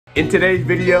In today's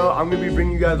video, I'm gonna be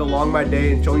bringing you guys along my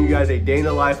day and showing you guys a day in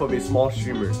the life of a small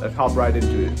streamer. Let's hop right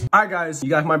into it. All right, guys, you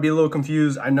guys might be a little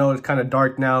confused. I know it's kind of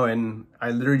dark now and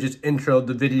I literally just introed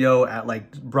the video at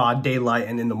like broad daylight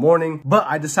and in the morning, but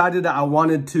I decided that I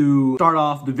wanted to start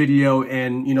off the video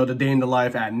and, you know, the day in the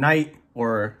life at night,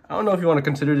 or I don't know if you want to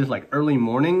consider this like early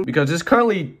morning, because it's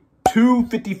currently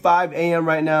 2:55 a.m.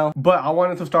 right now, but I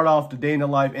wanted to start off the day in the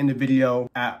life and the video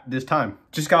at this time.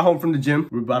 Just got home from the gym.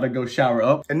 We're about to go shower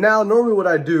up. And now normally what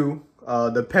I do,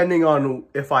 depending on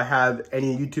if I have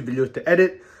any YouTube videos to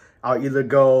edit, I'll either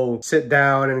go sit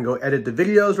down and go edit the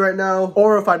videos right now,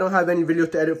 or if I don't have any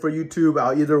videos to edit for YouTube,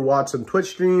 I'll either watch some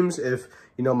Twitch streams if,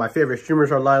 you know, my favorite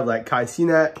streamers are live, like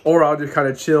kcgocrazyy, or I'll just kind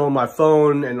of chill on my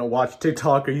phone and I'll watch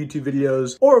TikTok or YouTube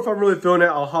videos. Or if I'm really feeling it,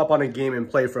 I'll hop on a game and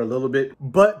play for a little bit.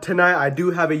 But tonight I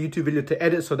do have a YouTube video to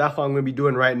edit, so that's what I'm gonna be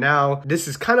doing right now. This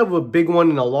is kind of a big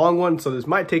one and a long one, so this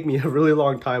might take me a really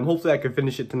long time. Hopefully I can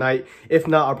finish it tonight. If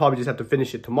not, I'll probably just have to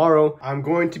finish it tomorrow. I'm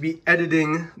going to be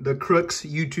editing the Crooks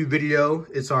YouTube video.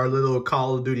 It's our little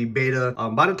Call of Duty beta.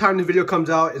 By the time the video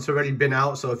comes out, it's already been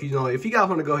out. So if you guys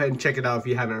want to go ahead and check it out if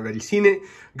you haven't already seen it,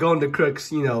 go on the Crooks,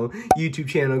 you know, YouTube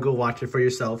channel, go watch it for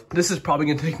yourself. This is probably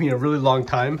gonna take me a really long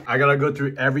time. I gotta go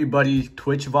through everybody's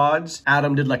Twitch VODs.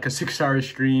 Adam did like a 6-hour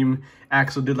stream.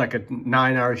 Axel did like a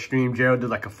 9-hour stream. Gerald did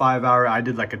like a 5-hour. I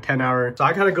did like a 10-hour. So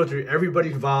I gotta go through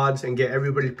everybody's VODs and get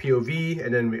everybody's POV,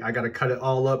 and then I gotta cut it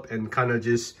all up and kind of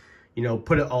just, you know,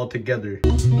 put it all together.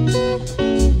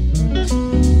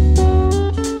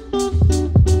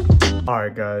 All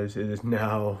right, guys, it is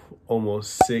now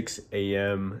almost 6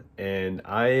 a.m. and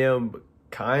I am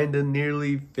kind of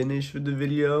nearly finished with the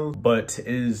video, but it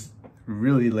is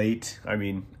really late. I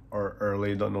mean, or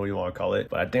early, don't know what you want to call it,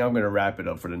 but I think I'm gonna wrap it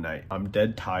up for the night. I'm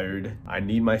dead tired. I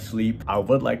need my sleep. I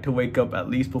would like to wake up at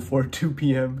least before 2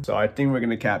 p.m. So I think we're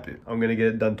gonna cap it. I'm gonna get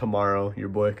it done tomorrow. Your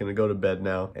boy's gonna go to bed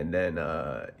now, and then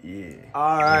yeah.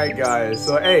 All right, guys,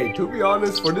 so hey, to be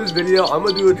honest, for this video I'm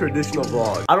gonna do a traditional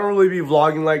vlog. I don't really be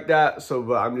vlogging like that, so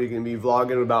but I'm just gonna be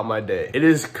vlogging about my day. It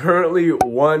is currently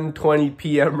 1:20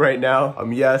 p.m. right now.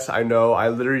 Yes, I know, I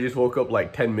literally just woke up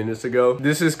like 10 minutes ago.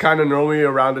 This is kind of normally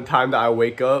around the time that I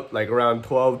wake up, like around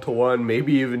 12 to 1,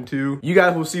 maybe even 2. You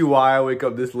guys will see why I wake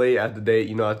up this late as the day,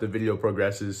 you know, as the video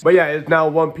progresses. But yeah, it's now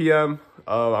 1 p.m.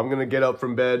 I'm gonna get up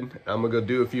from bed. I'm gonna go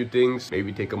do a few things,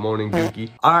 maybe take a morning dookie.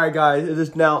 All right, guys, it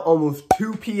is now almost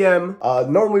 2 p.m.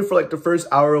 Normally for like the first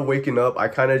hour of waking up, I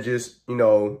kind of just, you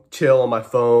know, chill on my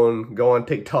phone, go on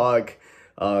TikTok,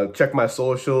 check my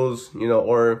socials, you know,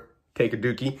 or take a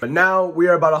dookie. But now we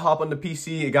are about to hop on the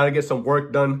PC. I gotta get some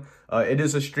work done. It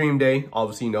is a stream day,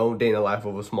 obviously, you know, day in the life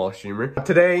of a small streamer.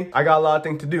 Today, I got a lot of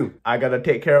things to do. I gotta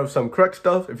take care of some Crooks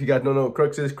stuff. If you guys don't know what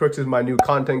Crooks is my new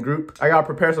content group. I gotta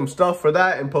prepare some stuff for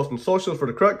that and post some socials for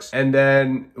the Crooks. And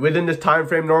then within this time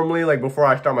frame, normally, like before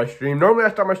I start my stream, normally I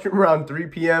start my stream around 3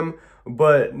 p.m.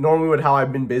 But normally with how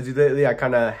I've been busy lately, I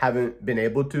kind of haven't been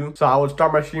able to. So I would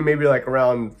start my stream maybe like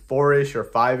around 4-ish or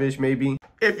 5-ish maybe.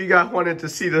 If you guys wanted to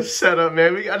see the setup,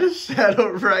 man, we got a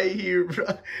setup right here, bro.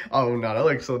 Oh no, that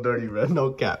looks so dirty, bro.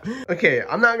 No cap. Okay,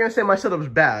 I'm not gonna say my setup's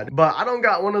bad, but I don't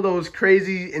got one of those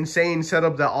crazy, insane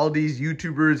setups that all these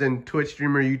YouTubers and Twitch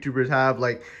streamer YouTubers have.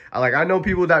 Like I know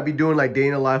people that be doing like day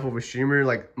in the life of a streamer.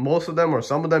 Like most of them or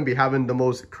some of them be having the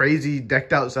most crazy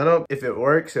decked out setup. If it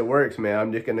works, man.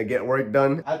 I'm just gonna get work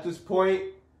done. At this point,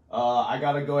 I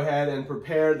gotta go ahead and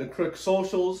prepare the Crook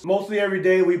socials. Mostly every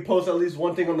day we post at least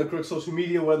one thing on the Crook social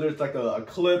media, whether it's like a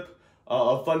clip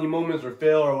of funny moments or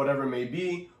fail or whatever it may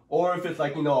be, or if it's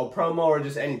like, you know, a promo or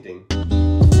just anything.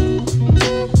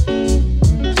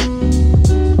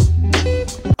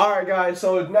 Alright guys,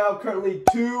 so it's now currently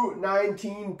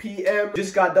 2:19 p.m.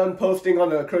 Just got done posting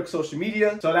on the Crooks social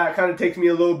media. So that kind of takes me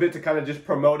a little bit to kind of just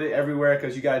promote it everywhere,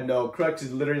 because you guys know Crooks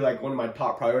is literally like one of my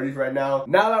top priorities right now.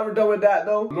 Now that we're done with that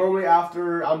though, normally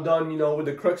after I'm done, you know, with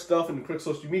the Crooks stuff and the Crooks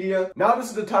social media, now this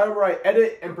is the time where I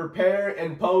edit and prepare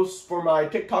and post for my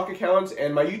TikTok accounts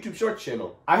and my YouTube Shorts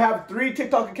channel. I have 3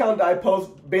 TikTok accounts that I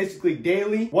post basically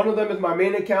daily. One of them is my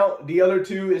main account. The other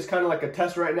 2 is kind of like a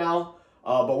test right now.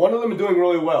 But one of them is doing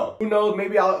really well. Who knows,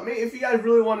 maybe if you guys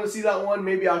really want to see that one,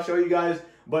 maybe I'll show you guys.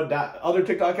 But that other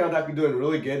TikTok account is actually doing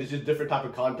really good. It's just different type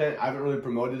of content. I haven't really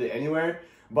promoted it anywhere.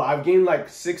 But I've gained like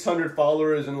 600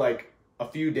 followers in like a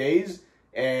few days.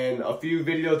 And a few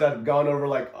videos that have gone over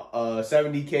like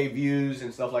 70K views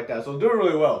and stuff like that. So doing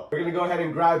really well. We're going to go ahead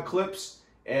and grab clips.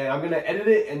 And I'm going to edit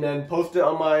it and then post it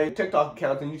on my TikTok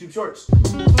account and YouTube Shorts.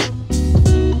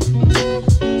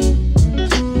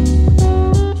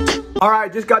 All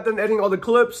right, just got done editing all the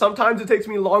clips. Sometimes it takes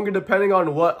me longer depending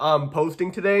on what I'm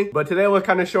posting today, but today was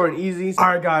kind of short and easy. All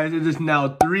right, guys, it is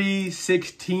now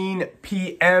 3:16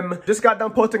 p.m. Just got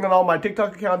done posting on all my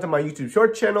TikTok accounts and my YouTube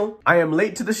short channel. I am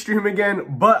late to the stream again,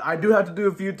 but I do have to do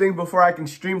a few things before I can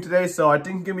stream today, so I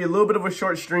think it's gonna be a little bit of a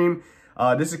short stream.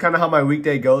 This is kind of how my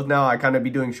weekday goes now. I kind of be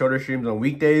doing shorter streams on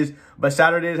weekdays, but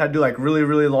Saturdays I do like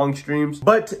really long streams.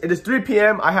 But it is 3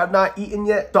 p.m. I have not eaten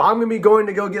yet, so I'm gonna be going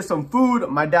to go get some food.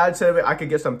 My dad said I could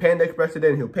get some Panda Express today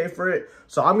and he'll pay for it.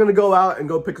 So I'm gonna go out and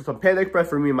go pick up some Panda Express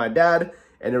for me and my dad,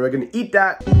 and then we're gonna eat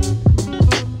that.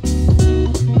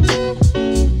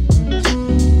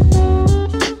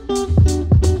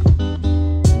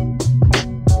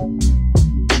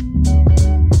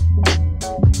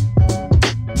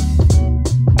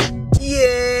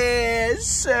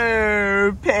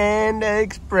 Panda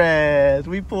Express.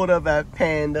 We pulled up at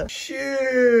Panda.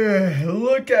 Sure,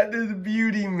 look at this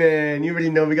beauty, man. You already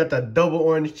know we got the double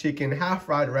orange chicken, half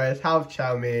fried rice, half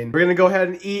chow mein. We're gonna go ahead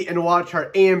and eat and watch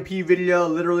our AMP video,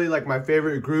 literally like my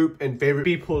favorite group and favorite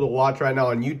people to watch right now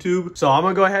on YouTube. So I'm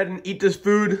gonna go ahead and eat this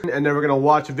food, and then we're gonna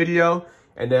watch a video.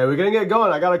 And then we're gonna get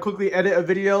going. I gotta quickly edit a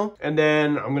video, and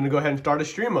then I'm gonna go ahead and start a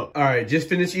stream up. All right, just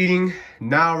finished eating.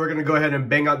 Now we're gonna go ahead and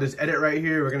bang out this edit right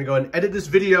here. We're gonna go ahead and edit this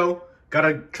video.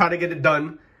 Gotta try to get it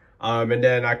done, and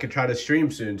then I could try to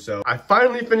stream soon. So I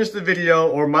finally finished the video,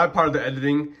 or my part of the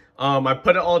editing. I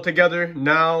put it all together.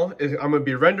 Now I'm gonna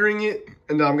be rendering it,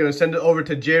 and then I'm gonna send it over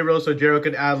to J-Ro so J-Ro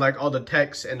could add like all the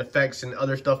text and effects and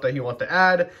other stuff that he wants to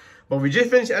add. But we just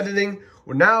finished editing.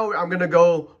 Well, now I'm gonna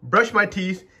go brush my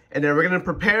teeth, and then we're gonna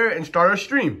prepare and start our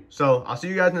stream. So I'll see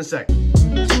you guys in a sec.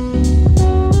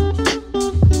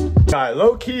 All right,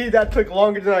 low key, that took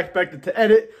longer than I expected to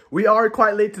edit. We are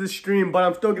quite late to the stream, but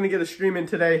I'm still gonna get a stream in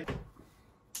today.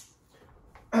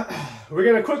 We're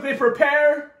gonna quickly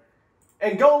prepare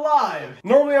and go live.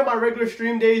 Normally on my regular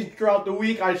stream days throughout the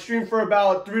week, I stream for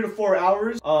about 3 to 4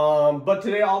 hours. But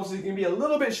today obviously is gonna be a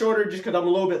little bit shorter just because I'm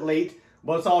a little bit late,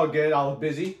 but it's all good, I was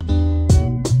busy.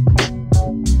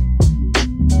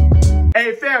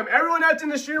 Hey fam, everyone that's in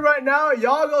the stream right now,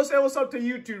 y'all go say what's up to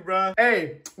YouTube, bruh.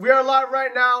 Hey, we are live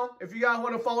right now. If you guys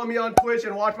want to follow me on Twitch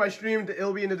and watch my stream,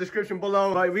 it'll be in the description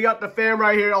below. But we got the fam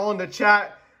right here all in the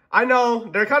chat. I know,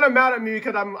 they're kind of mad at me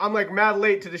because I'm like mad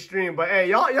late to the stream. But hey,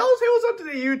 y'all say what's up to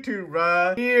the YouTube,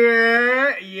 bruh.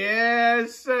 Yeah,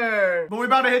 yes sir. But we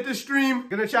about to hit the stream.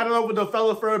 Gonna chat it up with the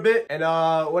fella for a bit. And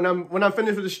when I'm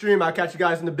finished with the stream, I'll catch you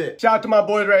guys in a bit. Shout out to my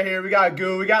boys right here. We got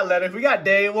Goo, we got Lettuce, we got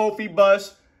Dave, Wolfie,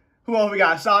 Bus. Who else we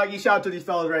got? Soggy. Shout out to these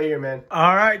fellas right here, man.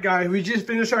 All right, guys. We just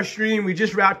finished our stream. We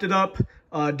just wrapped it up.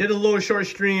 Did a little short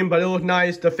stream, but it was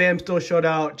nice. The fam still showed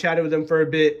out. Chatted with them for a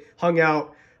bit. Hung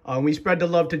out. We spread the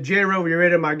love to J-Ro. We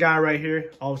rated my guy right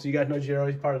here. Obviously, you guys know J-Ro.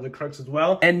 He's part of the Crux as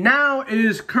well. And now it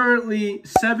is currently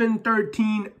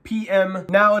 7:13 p.m.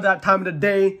 Now at that time of the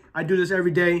day. I do this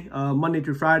every day, Monday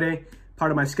through Friday.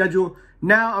 Part of my schedule.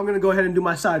 Now I'm going to go ahead and do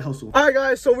my side hustle. All right,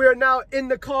 guys. So we are now in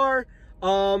the car.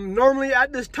 Normally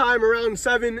at this time around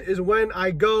 7 is when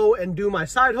I go and do my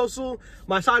side hustle.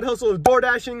 My side hustle is door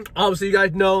dashing. Obviously you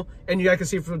guys know, and you guys can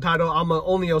see from the title, I'm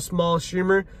only a small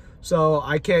streamer. So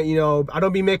I can't, I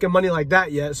don't be making money like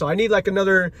that yet. So I need like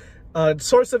another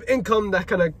source of income that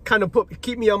kind of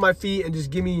keep me on my feet and just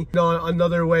give me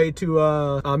another way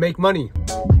to make money.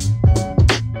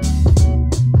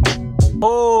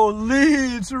 Holy,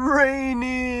 it's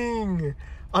raining.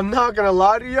 I'm not gonna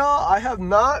lie to y'all, I have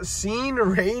not seen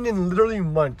rain in literally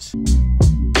months.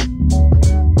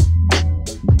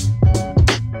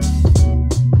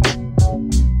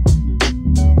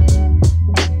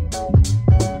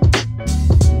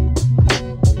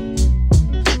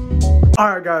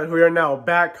 Alright guys, we are now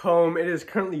back home. It is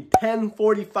currently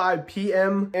 10:45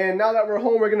 p.m. And now that we're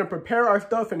home, we're gonna prepare our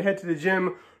stuff and head to the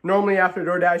gym. Normally after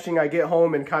door dashing, I get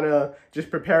home and kind of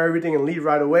just prepare everything and leave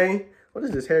right away. What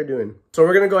is this hair doing? So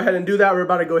we're gonna go ahead and do that. We're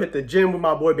about to go hit the gym with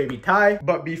my boy baby Ty.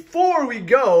 But before we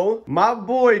go, my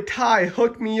boy Ty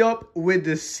hooked me up with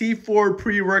the C4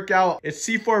 pre-workout. It's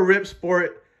C4 Rip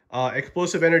Sport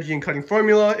Explosive Energy and Cutting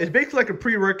Formula. It's basically like a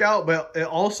pre-workout, but it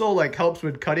also like helps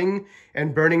with cutting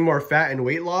and burning more fat and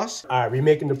weight loss. All right, we're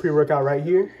making the pre-workout right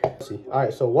here. Let's see. All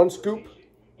right, so 1 scoop,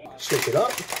 shake it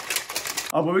up.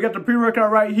 But we got the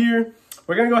pre-workout right here.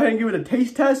 We're gonna go ahead and give it a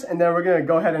taste test, and then we're gonna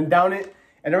go ahead and down it.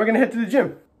 And then we're gonna head to the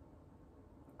gym.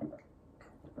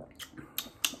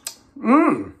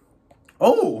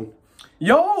 Oh,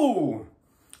 yo.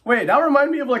 Wait, that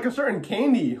reminds me of like a certain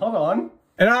candy. Hold on.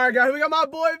 And all right, guys, we got my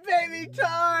boy Baby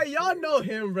Ty. Y'all know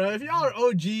him, bro. If y'all are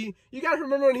OG, you guys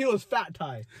remember when he was Fat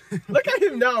Ty. Look at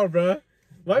him now, bro.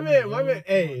 My man,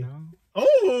 hey.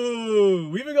 Oh,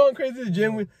 we've been going crazy to the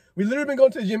gym. We literally been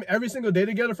going to the gym every single day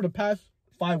together for the past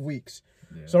 5 weeks.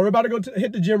 Yeah. So we're about to go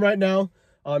hit the gym right now.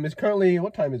 It's currently,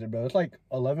 what time is it, bro? It's like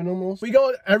 11 almost. We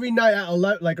go every night at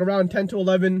 11, like around 10 to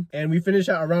 11, and we finish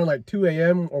at around like 2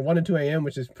 a.m. or 1 to 2 a.m.,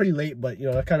 which is pretty late, but you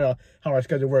know, that's kind of how our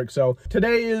schedule works. So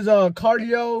today is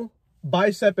cardio,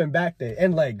 bicep, and back day,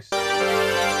 and legs.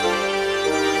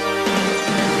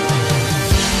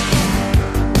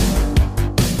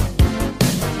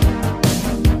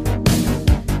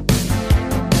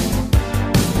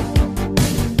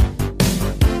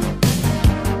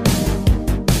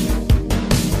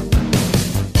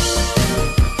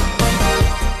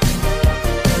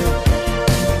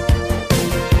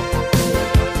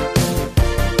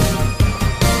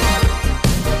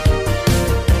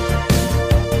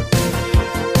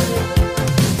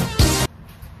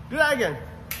 Again.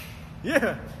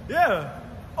 Yeah.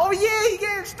 Oh yeah, he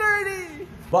getting sturdy.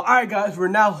 But all right, guys, we're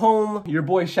now home. Your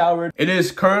boy showered. It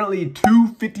is currently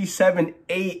 2:57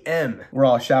 a.m. We're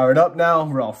all showered up now.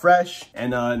 We're all fresh.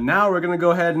 And now we're gonna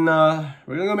go ahead and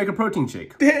we're gonna go make a protein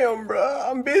shake. Damn, bro,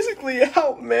 I'm basically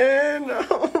out, man.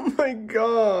 Oh my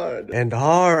God. And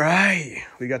all right,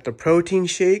 we got the protein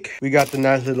shake. We got the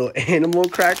nice little animal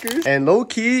crackers. And low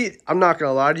key, I'm not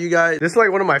gonna lie to you guys, this is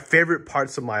like one of my favorite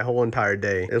parts of my whole entire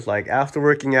day. It's like after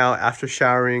working out, after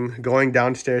showering, going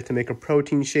downstairs to make a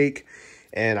protein shake.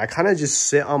 And I kind of just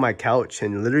sit on my couch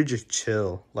and literally just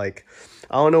chill. Like,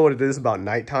 I don't know what it is about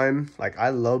nighttime. Like, I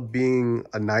love being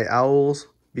a night owl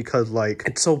because, like,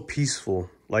 it's so peaceful.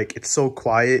 Like, it's so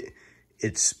quiet.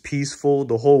 It's peaceful.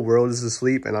 The whole world is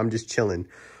asleep and I'm just chilling.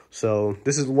 So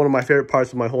this is one of my favorite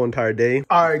parts of my whole entire day.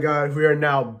 All right, guys, we are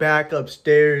now back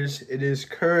upstairs. It is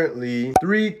currently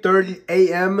 3:30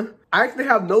 a.m. I actually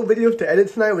have no videos to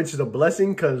edit tonight, which is a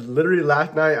blessing because literally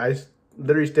last night I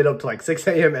literally stayed up to like 6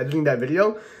 a.m. editing that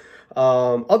video.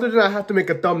 Other than I have to make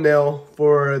a thumbnail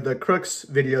for the Crooks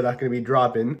video that's gonna be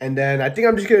dropping. And then I think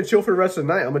I'm just gonna chill for the rest of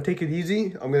the night. I'm gonna take it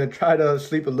easy. I'm gonna try to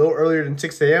sleep a little earlier than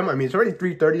 6 a.m. I mean, it's already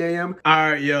 3:30 a.m.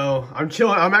 All right, yo, I'm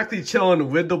chilling. I'm actually chilling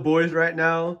with the boys right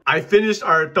now. I finished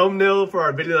our thumbnail for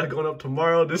our video that's going up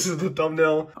tomorrow. This is the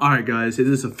thumbnail. All right, guys, it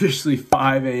is officially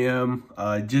 5 a.m.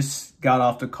 Just got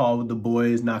off the call with the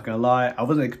boys, not gonna lie. I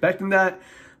wasn't expecting that.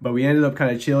 But we ended up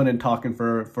kind of chilling and talking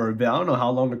for a bit. I don't know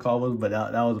how long the call was, but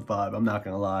that was a vibe. I'm not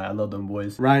going to lie. I love them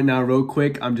boys. Right now, real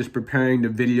quick, I'm just preparing the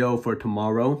video for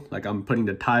tomorrow. Like, I'm putting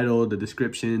the title, the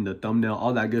description, the thumbnail,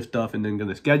 all that good stuff, and then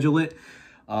going to schedule it.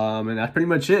 And that's pretty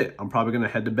much it. I'm probably going to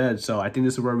head to bed. So I think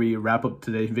this is where we wrap up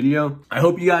today's video. I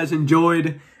hope you guys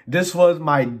enjoyed. This was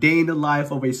my day in the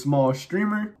life of a small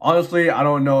streamer. Honestly, I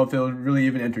don't know if it was really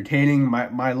even entertaining.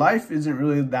 My life isn't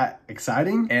really that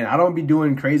exciting, and I don't be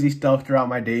doing crazy stuff throughout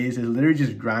my days. It's literally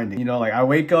just grinding. You know, like I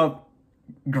wake up,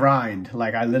 grind.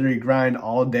 Like I literally grind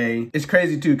all day. It's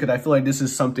crazy too, because I feel like this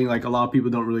is something like a lot of people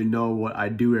don't really know what I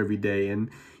do every day. And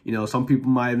you know, some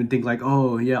people might even think like,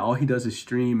 oh yeah, all he does is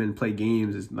stream and play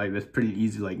games. It's like, that's pretty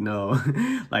easy. Like, no,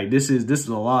 like this is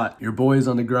a lot. Your boy is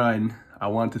on the grind. I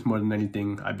want this more than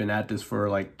anything. I've been at this for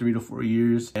like 3 to 4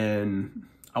 years and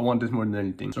I want this more than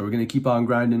anything. So we're gonna keep on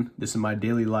grinding. This is my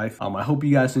daily life. I hope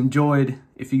you guys enjoyed.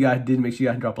 If you guys did, make sure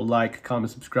you guys drop a like,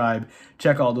 comment, subscribe.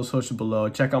 Check all those socials below.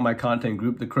 Check out my content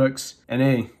group, The Crooks. And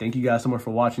hey, thank you guys so much for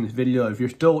watching this video.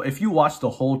 If you watched the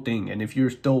whole thing and if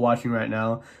you're still watching right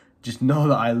now, just know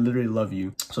that I literally love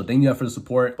you. So thank you guys for the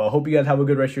support. But I hope you guys have a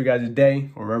good rest of your guys'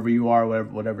 day or wherever you are,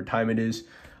 whatever time it is.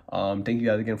 Thank you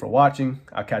guys again for watching.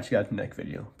 I'll catch you guys in the next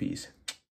video. Peace.